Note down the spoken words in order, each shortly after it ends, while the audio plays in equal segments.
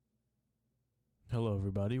Hello,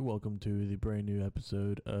 everybody. Welcome to the brand new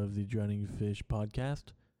episode of the Drowning Fish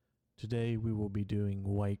podcast. Today we will be doing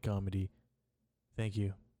Wite Comedy. Thank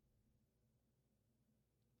you.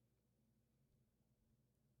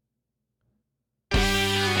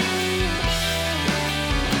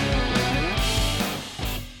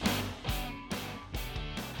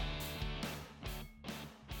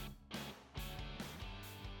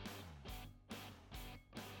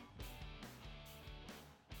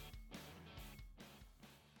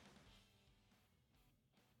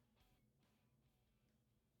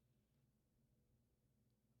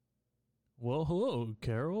 Well, hello,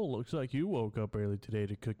 Carol. Looks like you woke up early today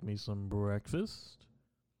to cook me some breakfast.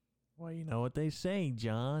 Well, you know what they say,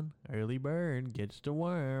 John. Early bird gets the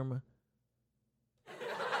worm.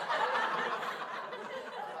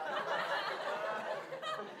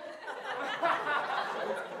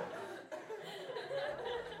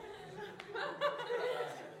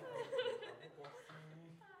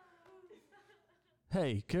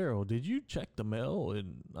 Hey, Carol, did you check the mail?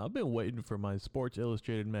 And I've been waiting for my Sports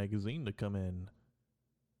Illustrated magazine to come in.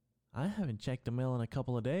 I haven't checked the mail in a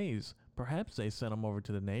couple of days. Perhaps they sent them over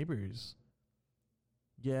to the neighbors.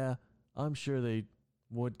 Yeah, I'm sure they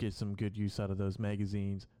would get some good use out of those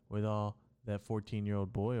magazines. With all that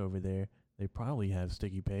 14-year-old boy over there, they probably have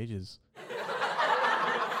sticky pages.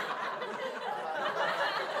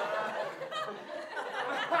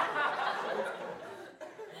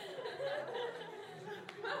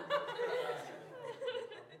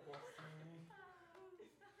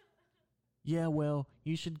 Yeah, well,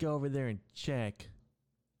 you should go over there and check.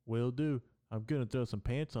 Will do. I'm gonna throw some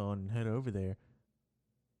pants on and head over there.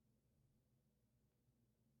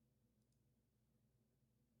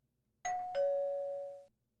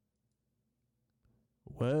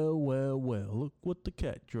 Well, look what the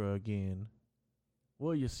cat drug in.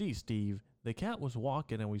 Well, you see, Steve, the cat was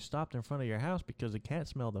walking and we stopped in front of your house because the cat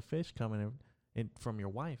smelled the fish coming in from your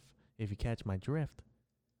wife, if you catch my drift.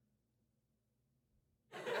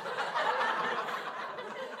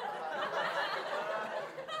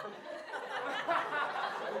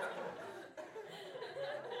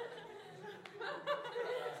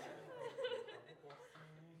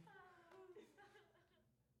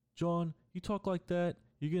 John, you talk like that,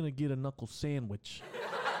 you're gonna get a knuckle sandwich.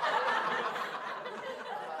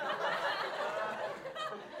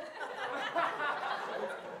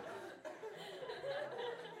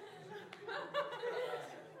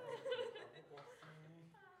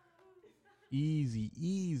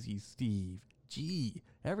 Easy, Steve. Gee,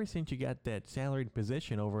 ever since you got that salaried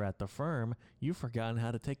position over at the firm, you've forgotten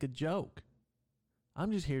how to take a joke.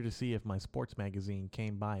 I'm just here to see if my sports magazine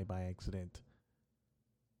came by accident.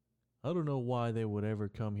 I don't know why they would ever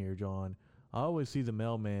come here, John. I always see the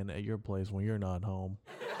mailman at your place when you're not home.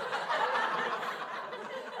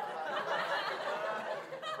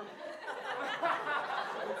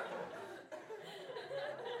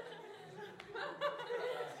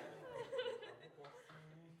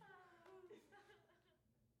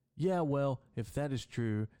 Yeah, well, if that is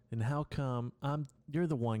true, then how come you're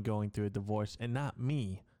the one going through a divorce and not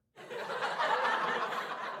me?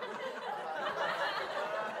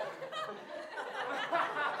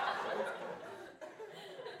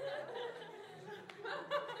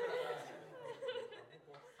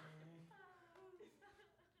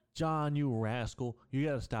 John, you rascal, you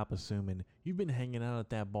gotta stop assuming. You've been hanging out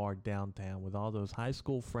at that bar downtown with all those high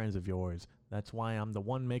school friends of yours. That's why I'm the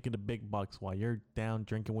one making the big bucks while you're down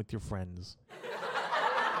drinking with your friends.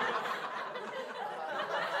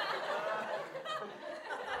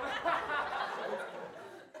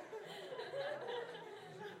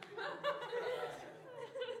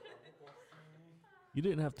 You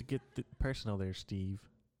didn't have to get personal there, Steve.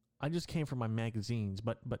 I just came for my magazines,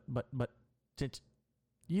 but since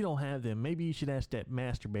you don't have them, maybe you should ask that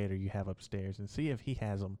masturbator you have upstairs and see if he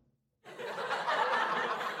has them.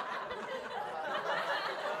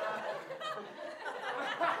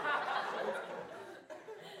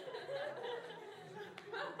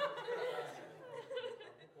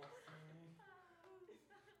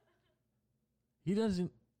 He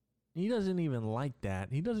doesn't even like that.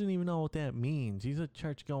 He doesn't even know what that means. He's a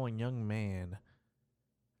church-going young man.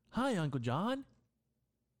 Hi, Uncle John.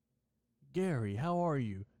 Gary, how are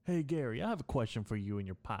you? Hey, Gary, I have a question for you and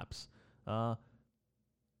your pops. I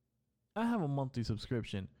have a monthly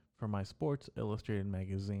subscription for my Sports Illustrated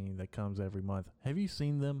magazine that comes every month. Have you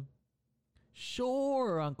seen them?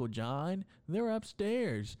 Sure, Uncle John. They're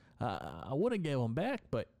upstairs. I would have gave them back,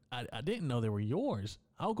 but I didn't know they were yours.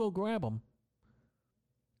 I'll go grab them.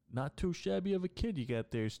 Not too shabby of a kid you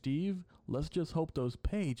got there, Steve. Let's just hope those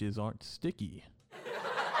pages aren't sticky.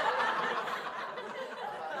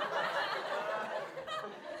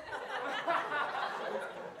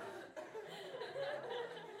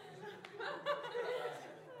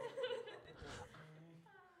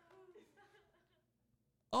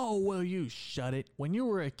 Oh, will you shut it? When you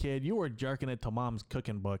were a kid, you were jerking it to mom's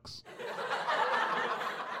cooking books.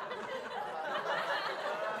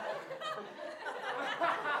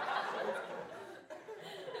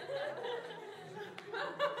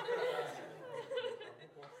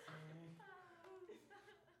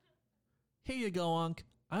 Here you go, Unc.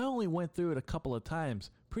 I only went through it a couple of times.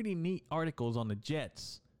 Pretty neat articles on the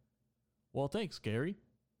Jets. Well, thanks, Gary.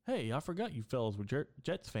 Hey, I forgot you fellas were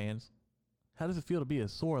Jets fans. How does it feel to be a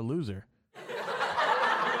sore loser?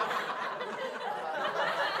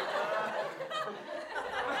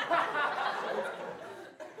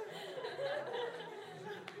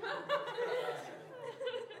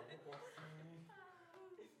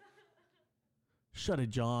 Shut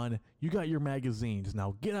it, John. You got your magazines.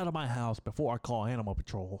 Now get out of my house before I call Animal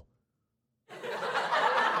Patrol.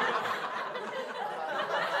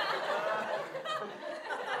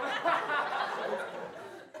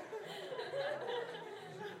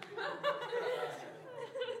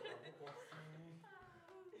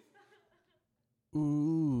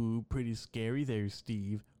 Ooh, pretty scary there,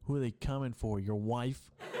 Steve. Who are they coming for? Your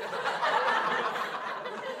wife?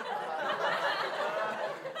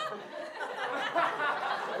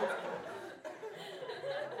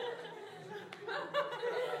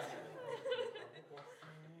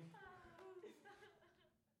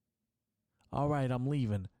 All right, I'm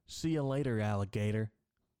leaving. See you later, alligator.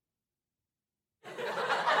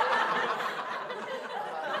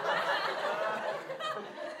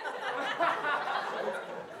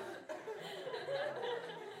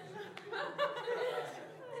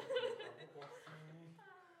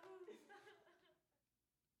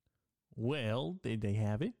 Well, did they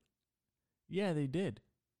have it? Yeah, they did.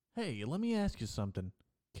 Hey, let me ask you something,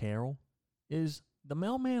 Carol. Is the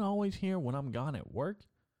mailman always here when I'm gone at work?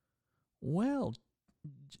 Well,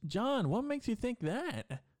 John, what makes you think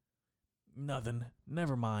that? Nothing.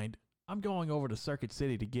 Never mind. I'm going over to Circuit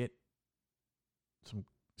City to get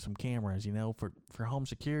some cameras, for home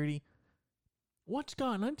security. What's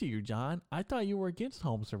gone into you, John? I thought you were against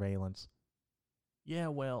home surveillance. Yeah,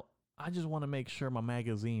 well, I just want to make sure my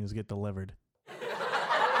magazines get delivered.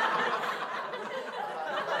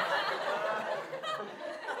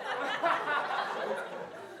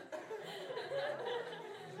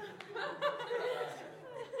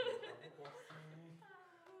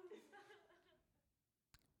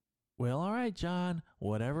 Well, all right, John.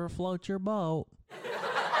 Whatever floats your boat.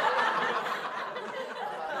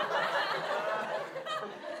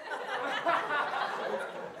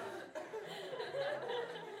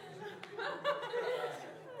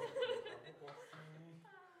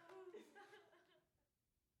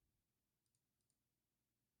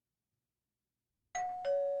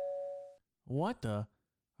 What the?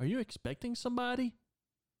 Are you expecting somebody?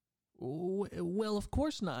 Well, of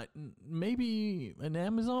course not. Maybe an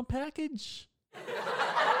Amazon package?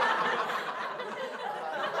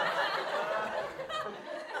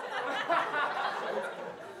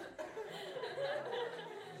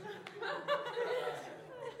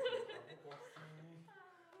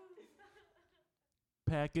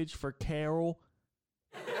 Package for Carol?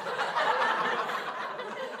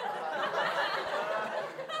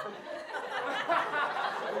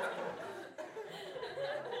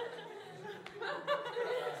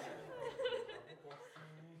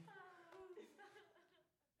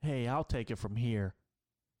 Hey, I'll take it from here.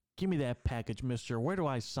 Give me that package, mister. Where do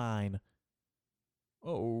I sign?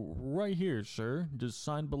 Oh, right here, sir. Just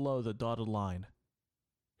sign below the dotted line.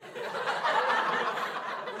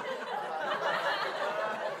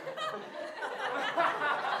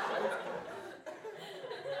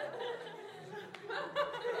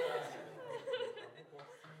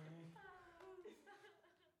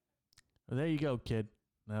 There you go, kid.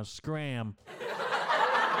 Now scram.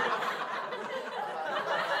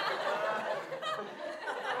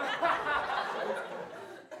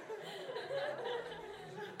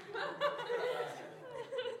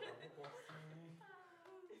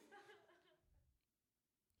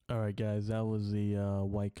 Alright guys, that was the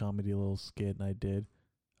Wite Comedy little skit I did.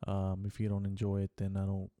 If you don't enjoy it, then I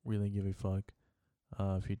don't really give a fuck.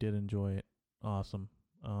 If you did enjoy it, awesome.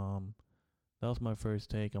 That was my first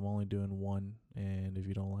take. I'm only doing one, and if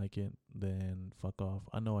you don't like it, then fuck off.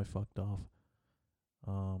 I know I fucked off.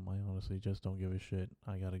 I honestly just don't give a shit.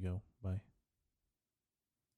 I gotta go. Bye.